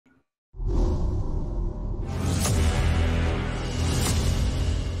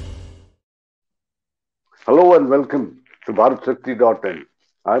Hello and welcome to Bharat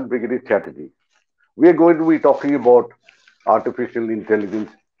I'm Brigadier Chatterjee. We are going to be talking about artificial intelligence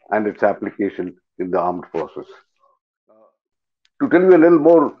and its application in the armed forces. To tell you a little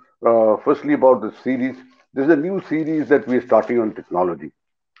more, firstly about this series, this is a new series that we are starting on technology.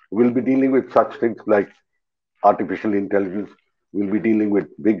 We'll be dealing with such things like artificial intelligence. We'll be dealing with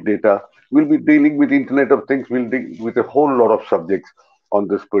big data. We'll be dealing with Internet of Things. We'll deal with a whole lot of subjects on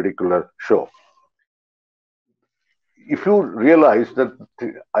this particular show. If you realize that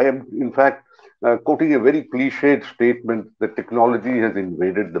I am, in fact, quoting a very cliched statement that technology has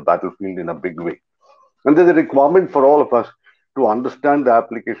invaded the battlefield in a big way. And there's a requirement for all of us to understand the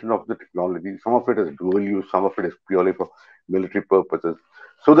application of the technology. Some of it is dual use, some of it is purely for military purposes,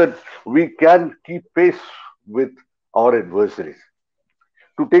 so that we can keep pace with our adversaries.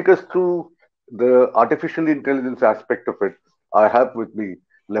 To take us through the artificial intelligence aspect of it, I have with me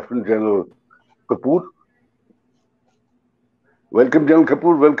Lieutenant General Kapoor. Welcome, General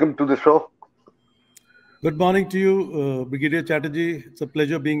Kapoor. Welcome to the show. Good morning to you, Brigadier Chatterjee. It's a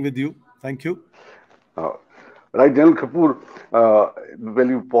pleasure being with you. Thank you. Uh, right, General Kapoor, well,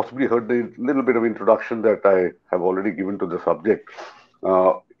 you possibly heard the little bit of introduction that I have already given to the subject.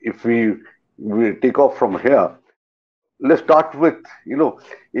 If we take off from here, let's start with,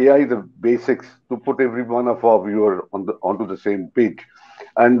 AI, the basics, to put every one of our viewer onto the same page.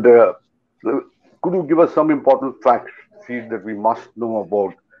 And could you give us some important facts, see, that we must know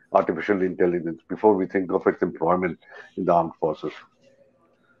about artificial intelligence before we think of its employment in the armed forces?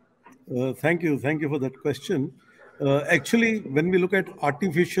 Thank you. Thank you for that question. Actually, when we look at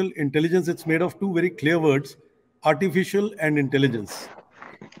artificial intelligence, it's made of two very clear words, artificial and intelligence.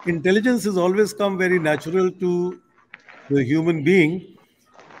 Intelligence has always come very natural to the human being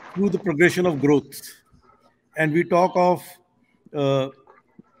through the progression of growth. And we talk of uh,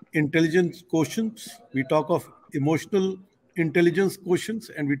 intelligence quotients, we talk of emotional intelligence quotients,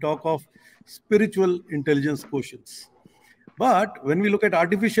 and we talk of spiritual intelligence quotients. But when we look at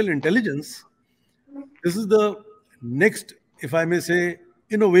artificial intelligence, this is the next, if I may say,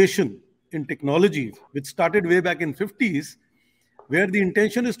 innovation in technology, which started way back in 50s, where the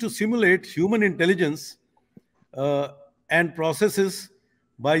intention is to simulate human intelligence uh, and processes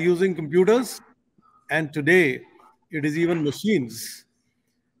by using computers, and today it is even machines,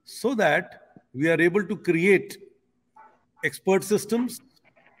 so that we are able to create expert systems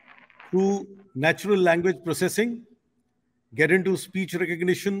through natural language processing, get into speech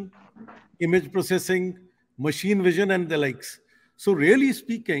recognition, image processing, machine vision, and the likes. So, really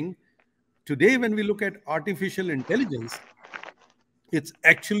speaking, today when we look at artificial intelligence, it's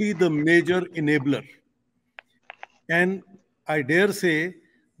actually the major enabler. And I dare say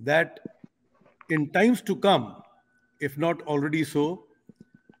that in times to come, if not already so,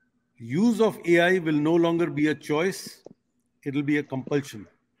 use of AI will no longer be a choice, it will be a compulsion.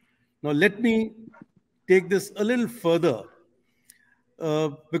 Now, let me take this a little further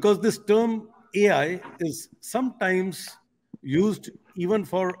because this term AI is sometimes used even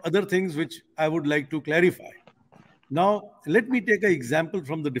for other things which I would like to clarify. Now, let me take an example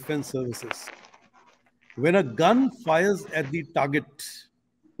from the defense services. When a gun fires at the target,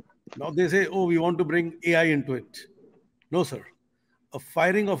 now they say, oh, we want to bring AI into it. No, sir. A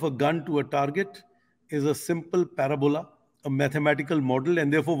firing of a gun to a target is a simple parabola, a mathematical model,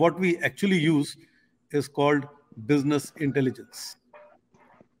 and therefore what we actually use is called business intelligence.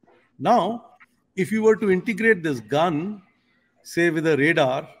 Now, if you were to integrate this gun, say with a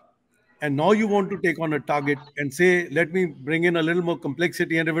radar, and now you want to take on a target and say, let me bring in a little more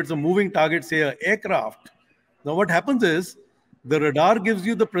complexity, and if it's a moving target, say an aircraft, now what happens is the radar gives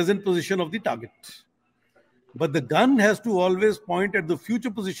you the present position of the target. But the gun has to always point at the future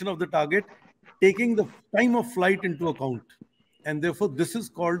position of the target, taking the time of flight into account. And therefore, this is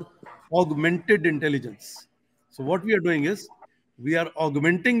called augmented intelligence. So, what we are doing is we are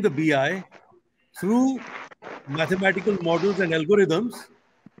augmenting the BI through mathematical models and algorithms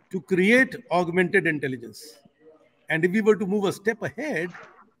to create augmented intelligence. And if we were to move a step ahead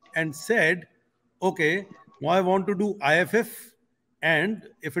and said, okay, now I want to do IFF, and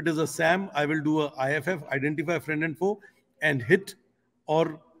if it is a SAM, I will do a IFF, identify friend and foe, and hit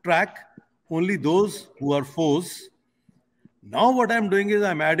or track only those who are foes. Now what I'm doing is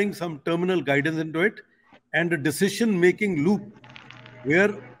I'm adding some terminal guidance into it and a decision-making loop where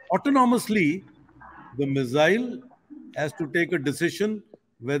autonomously the missile has to take a decision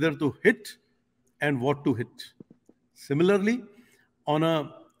whether to hit and what to hit. Similarly, on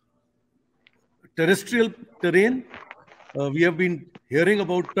a terrestrial terrain, we have been hearing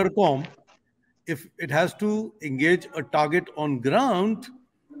about TERCOM. If it has to engage a target on ground,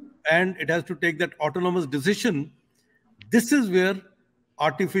 and it has to take that autonomous decision. This is where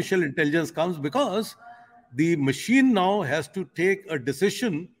artificial intelligence comes, because the machine now has to take a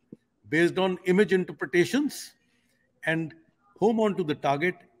decision based on image interpretations and home on to the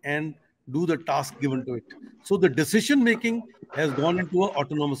target and do the task given to it. So the decision making has gone into an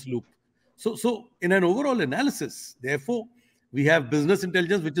autonomous loop. So in an overall analysis, therefore, we have business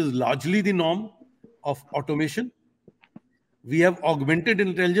intelligence, which is largely the norm of automation. We have augmented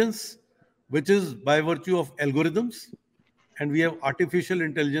intelligence, which is by virtue of algorithms, and we have artificial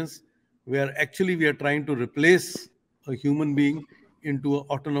intelligence, where actually we are trying to replace a human being into an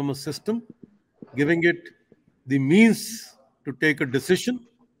autonomous system, giving it the means to take a decision.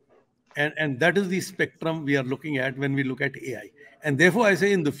 And that is the spectrum we are looking at when we look at AI. And therefore, I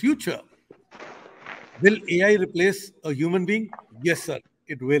say in the future, will AI replace a human being? Yes, sir,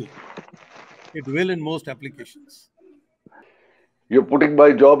 it will. It will in most applications. You're putting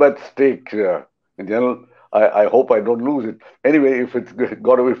my job at stake. In general, I hope I don't lose it. Anyway, if it's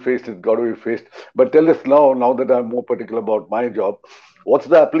got to be faced, it's got to be faced. But tell us now that I'm more particular about my job, what's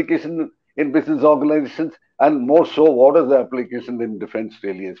the application in business organizations? And more so, what is the application in defense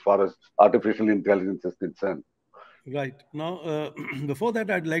really as far as artificial intelligence is concerned? Right. Now, before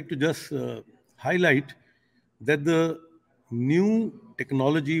that, I'd like to just highlight that the new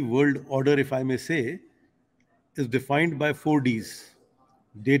technology world order, if I may say, is defined by 4 Ds: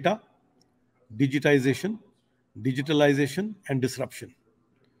 data, digitization, digitalization, and disruption.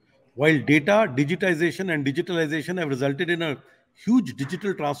 While data, digitization, and digitalization have resulted in a huge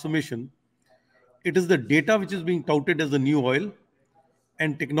digital transformation, it is the data which is being touted as the new oil,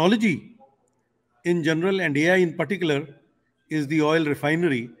 and technology in general and AI in particular is the oil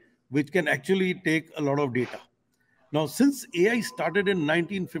refinery, which can actually take a lot of data. Now, since AI started in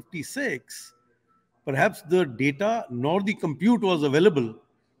 1956, perhaps the data nor the compute was available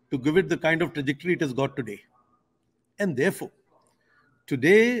to give it the kind of trajectory it has got today. And therefore,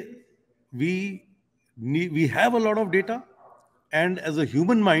 today we have a lot of data, and as a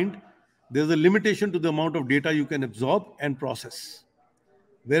human mind, there's a limitation to the amount of data you can absorb and process.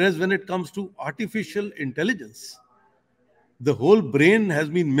 Whereas when it comes to artificial intelligence, the whole brain has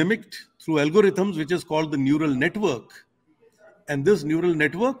been mimicked through algorithms, which is called the neural network. And this neural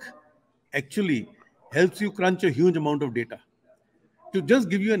network actually helps you crunch a huge amount of data. To just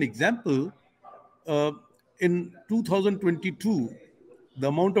give you an example, uh, in 2022, the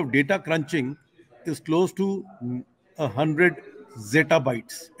amount of data crunching is close to 100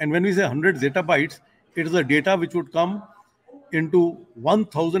 zettabytes. And when we say 100 zettabytes, it is a data which would come into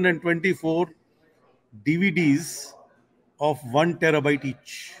 1024 DVDs of 1 terabyte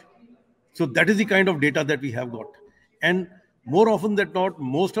each. So that is the kind of data that we have got. And more often than not,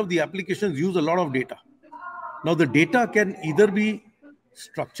 most of the applications use a lot of data. Now, the data can either be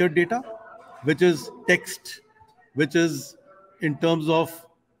structured data, which is text, which is in terms of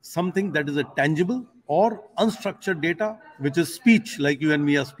something that is a tangible, or unstructured data, which is speech, like you and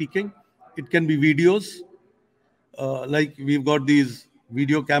me are speaking. It can be videos, like we've got these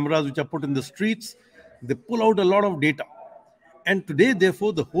video cameras which are put in the streets. They pull out a lot of data. And today,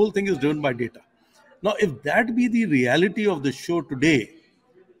 therefore, the whole thing is driven by data. Now, if that be the reality of the show today,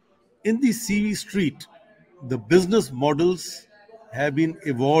 in the CV street, the business models have been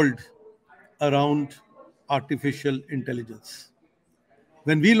evolved around artificial intelligence.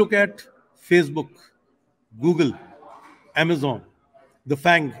 When we look at Facebook, Google, Amazon, the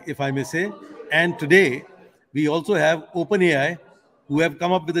FANG, if I may say, and today we also have OpenAI, who have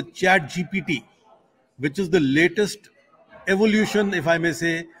come up with a Chat GPT, which is the latest evolution, if I may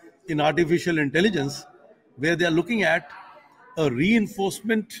say, in artificial intelligence, where they are looking at a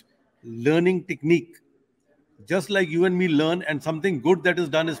reinforcement learning technique. Just like you and me learn, and something good that is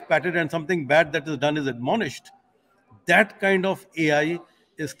done is patted, and something bad that is done is admonished, that kind of AI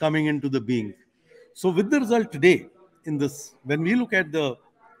is coming into the being. So, with the result today, in this, when we look at the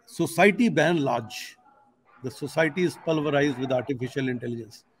society by and large, the society is pulverized with artificial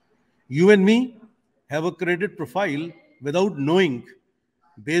intelligence. You and me have a credit profile without knowing,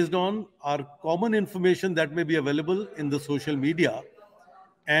 based on our common information that may be available in the social media,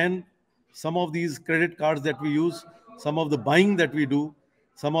 and some of these credit cards that we use, some of the buying that we do,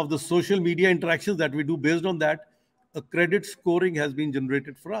 some of the social media interactions that we do. Based on that, a credit scoring has been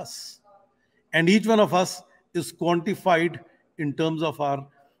generated for us. And each one of us is quantified in terms of our,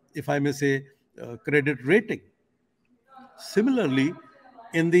 if I may say, credit rating. Similarly,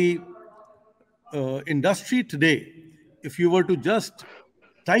 in the industry today, if you were to just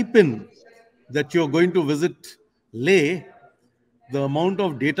type in that you're going to visit Leh, the amount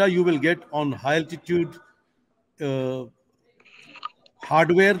of data you will get on high altitude uh,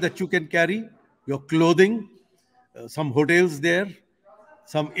 hardware that you can carry, your clothing, some hotels there,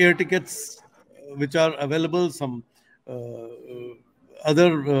 some air tickets which are available, some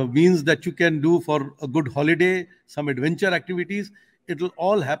other means that you can do for a good holiday, some adventure activities. It will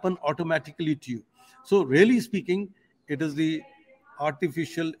all happen automatically to you. So, really speaking, it is the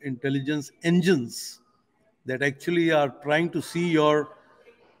artificial intelligence engines that actually are trying to see your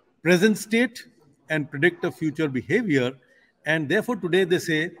present state and predict a future behavior. And therefore, today they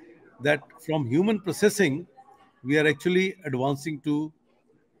say that from human processing, we are actually advancing to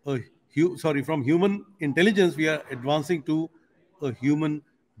from human intelligence, we are advancing to a human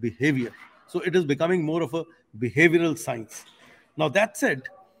behavior. So it is becoming more of a behavioral science. Now, that said,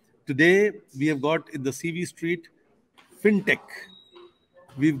 today we have got in the CV street fintech,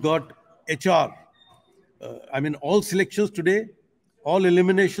 we've got HR, I mean, all selections today, all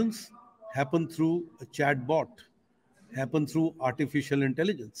eliminations happen through a chat bot, happen through artificial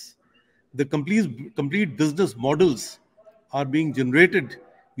intelligence. The complete business models are being generated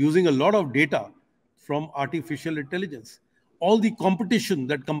using a lot of data from artificial intelligence. All the competition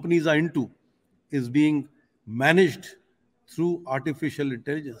that companies are into is being managed through artificial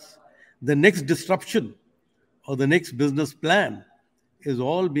intelligence. The next disruption or the next business plan is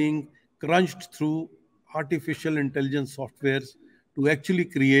all being crunched through artificial intelligence softwares to actually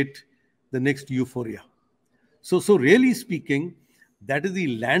create the next euphoria. So really speaking, that is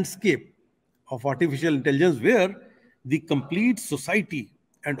the landscape of artificial intelligence where the complete society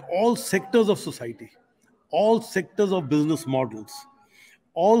and all sectors of society, all sectors of business models,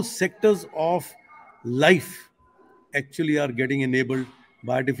 all sectors of life actually are getting enabled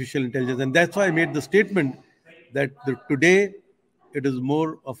by artificial intelligence. And that's why I made the statement that today it is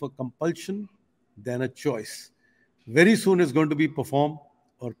more of a compulsion than a choice. Very soon it's going to be perform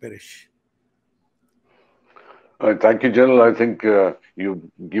or perish. Thank you, General. I think you've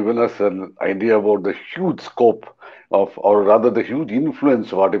given us an idea about the huge scope of, or rather, the huge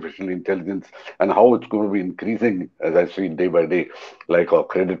influence of artificial intelligence and how it's going to be increasing, as I see day by day, like our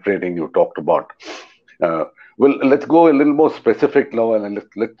credit rating you talked about. Uh, well, let's go a little more specific now, and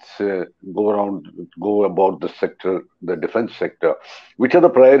let's go about the sector, the defense sector. Which are the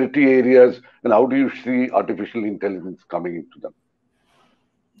priority areas, and how do you see artificial intelligence coming into them?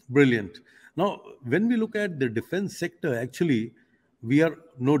 Brilliant. Now, when we look at the defense sector, actually, we are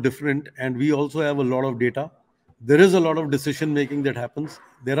no different, and we also have a lot of data. There is a lot of decision making that happens.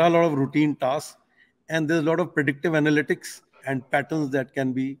 There are a lot of routine tasks, and there's a lot of predictive analytics and patterns that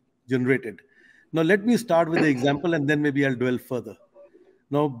can be generated. Now, let me start with the example, and then maybe I'll dwell further.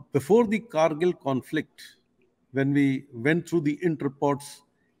 Now, before the Kargil conflict, when we went through the int reports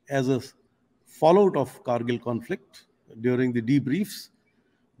as a fallout of Kargil conflict during the debriefs,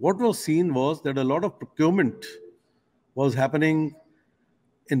 what was seen was that a lot of procurement was happening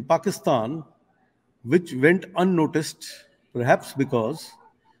in Pakistan, which went unnoticed, perhaps because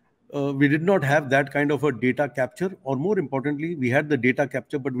we did not have that kind of a data capture, or more importantly, we had the data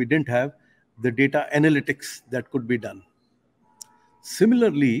capture, but we didn't have the data analytics that could be done.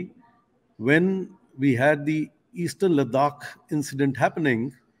 Similarly, when we had the Eastern Ladakh incident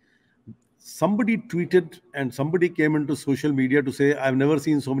happening, somebody tweeted and somebody came into social media to say, I've never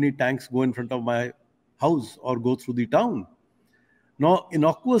seen so many tanks go in front of my house or go through the town. Now,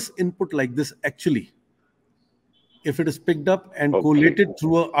 innocuous input like this, actually, if it is picked up and Okay. collated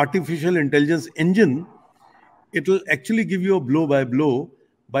through an artificial intelligence engine, it will actually give you a blow by blow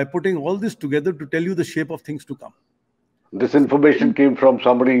by putting all this together to tell you the shape of things to come. This information came from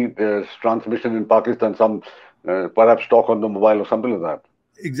somebody's transmission in Pakistan, some perhaps talk on the mobile or something like that.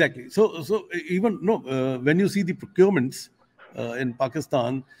 Exactly. So even no, when you see the procurements in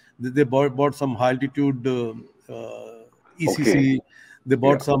Pakistan, they bought some high altitude Okay. ECC. They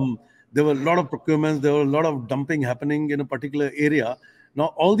bought Yeah. some. There were a lot of procurements. There were a lot of dumping happening in a particular area.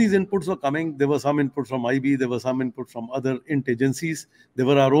 Now all these inputs were coming. There were some inputs from IB. There were some input from other int agencies. There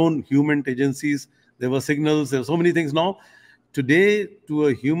were our own human agencies. There were signals. There were so many things. Now, today, to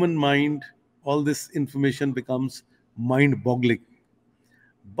a human mind, all this information becomes mind-boggling.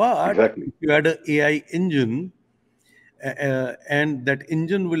 But Exactly. if you add an AI engine, and that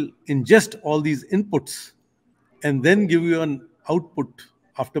engine will ingest all these inputs and then give you an output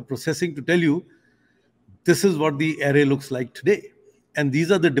after processing to tell you this is what the array looks like today. And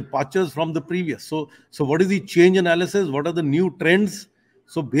these are the departures from the previous. So what is the change analysis? What are the new trends?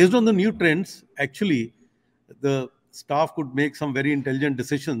 So based on the new trends, actually, the staff could make some very intelligent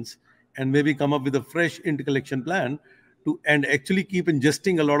decisions and maybe come up with a fresh int collection plan to and actually keep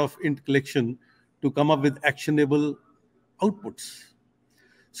ingesting a lot of int collection to come up with actionable outputs.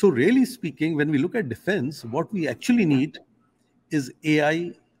 So really speaking, when we look at defense, what we actually need is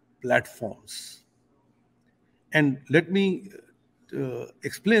AI platforms. And let me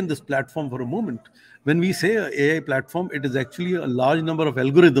explain this platform for a moment. When we say a AI platform, it is actually a large number of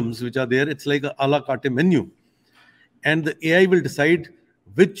algorithms which are there. It's like a la carte menu. And the AI will decide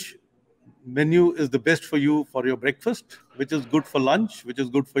which menu is the best for you for your breakfast, which is good for lunch, which is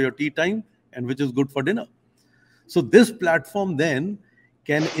good for your tea time, and which is good for dinner. So this platform then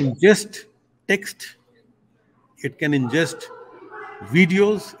can ingest text, it can ingest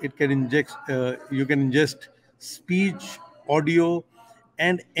videos, it can inject, you can ingest speech, audio,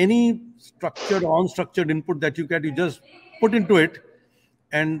 and any structured or unstructured input that you get, you just put into it.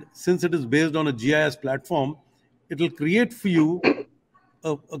 And since it is based on a GIS platform, it will create for you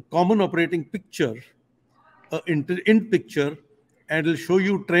a common operating picture, int picture, and it'll show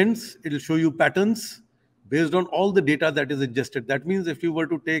you trends, it'll show you patterns based on all the data that is ingested. That means if you were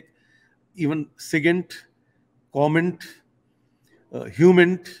to take even SIGINT, comment,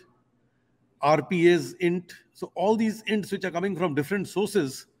 HUMINT, RPAs, int, so all these ints which are coming from different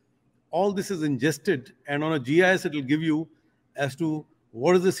sources, all this is ingested, and on a GIS it will give you as to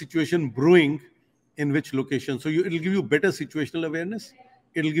what is the situation brewing in which location. So it'll give you better situational awareness,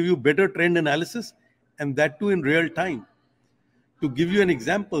 it'll give you better trend analysis, and that too in real time. To give you an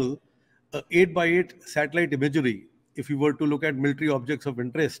example, 8 by 8 satellite imagery, if you were to look at military objects of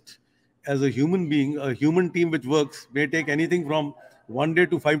interest, as a human being, a human team which works may take anything from 1 day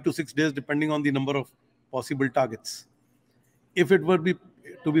to 5 to 6 days, depending on the number of possible targets. If it were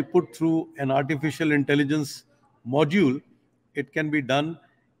to be put through an artificial intelligence module, it can be done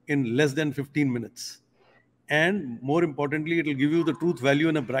in less than 15 minutes. And more importantly, it will give you the truth value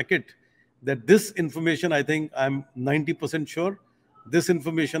in a bracket that this information, I think I'm 90% sure, this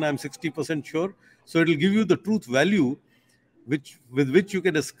information I'm 60% sure. So it will give you the truth value with which you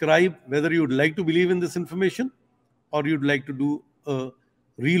can ascribe whether you would like to believe in this information or you'd like to do a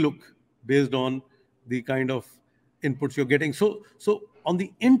relook based on the kind of inputs you're getting. So on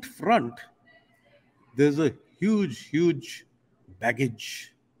the int front, there's a huge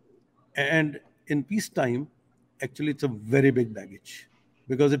baggage. And in peacetime, actually, it's a very big baggage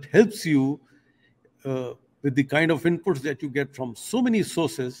because it helps you with the kind of inputs that you get from so many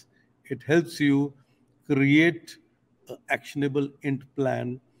sources. It helps you create an actionable int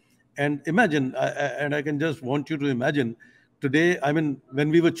plan. And imagine, and I can just want you to imagine today, I mean, when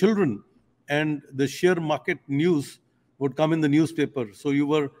we were children and the share market news would come in the newspaper. So you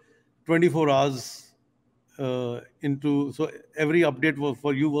were 24 hours so every update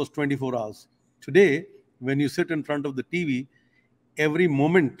for you was 24 hours. Today, when you sit in front of the TV, every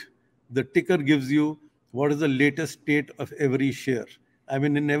moment the ticker gives you what is the latest state of every share. I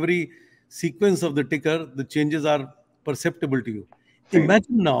mean, in every sequence of the ticker, the changes are perceptible to you. See,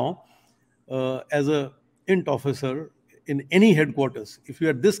 Imagine now, as a int officer in any headquarters, if you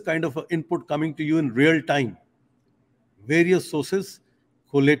had this kind of input coming to you in real time, various sources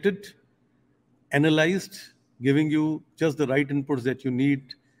collated, analyzed, giving you just the right inputs that you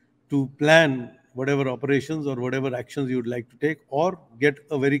need to plan whatever operations or whatever actions you would like to take, or get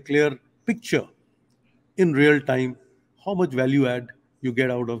a very clear picture in real time how much value add you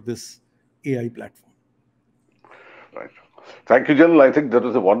get out of this AI platform. right. Thank you, General. I think that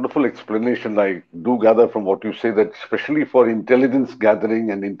is a wonderful explanation. I do gather from what you say that, especially for intelligence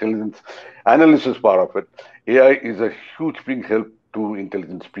gathering and intelligence analysis part of it, AI is a huge big help to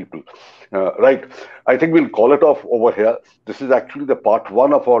intelligence people. Right. I think we'll call it off over here. This is actually the part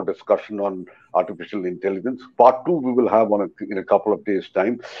one of our discussion on artificial intelligence. Part two we will have in a couple of days'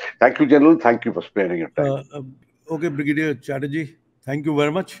 time. Thank you, General. Thank you for sparing your time. Okay, Brigadier Chatterjee, thank you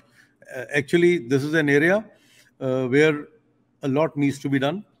very much. Actually, this is an area where a lot needs to be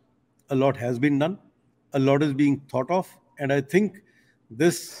done. A lot has been done. A lot is being thought of. And I think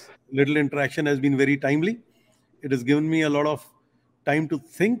this little interaction has been very timely. It has given me a lot of time to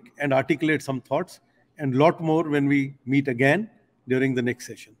think and articulate some thoughts, and a lot more when we meet again during the next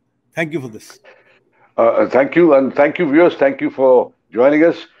session. Thank you for this. Thank you, and thank you, viewers. Thank you for joining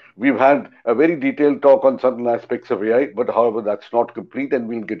us. We've had a very detailed talk on certain aspects of AI, but however, that's not complete, and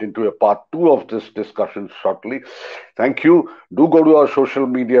we'll get into a part two of this discussion shortly. Thank you. Do go to our social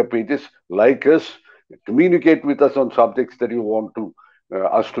media pages, like us, communicate with us on subjects that you want to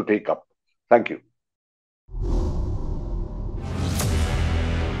us to take up. Thank you.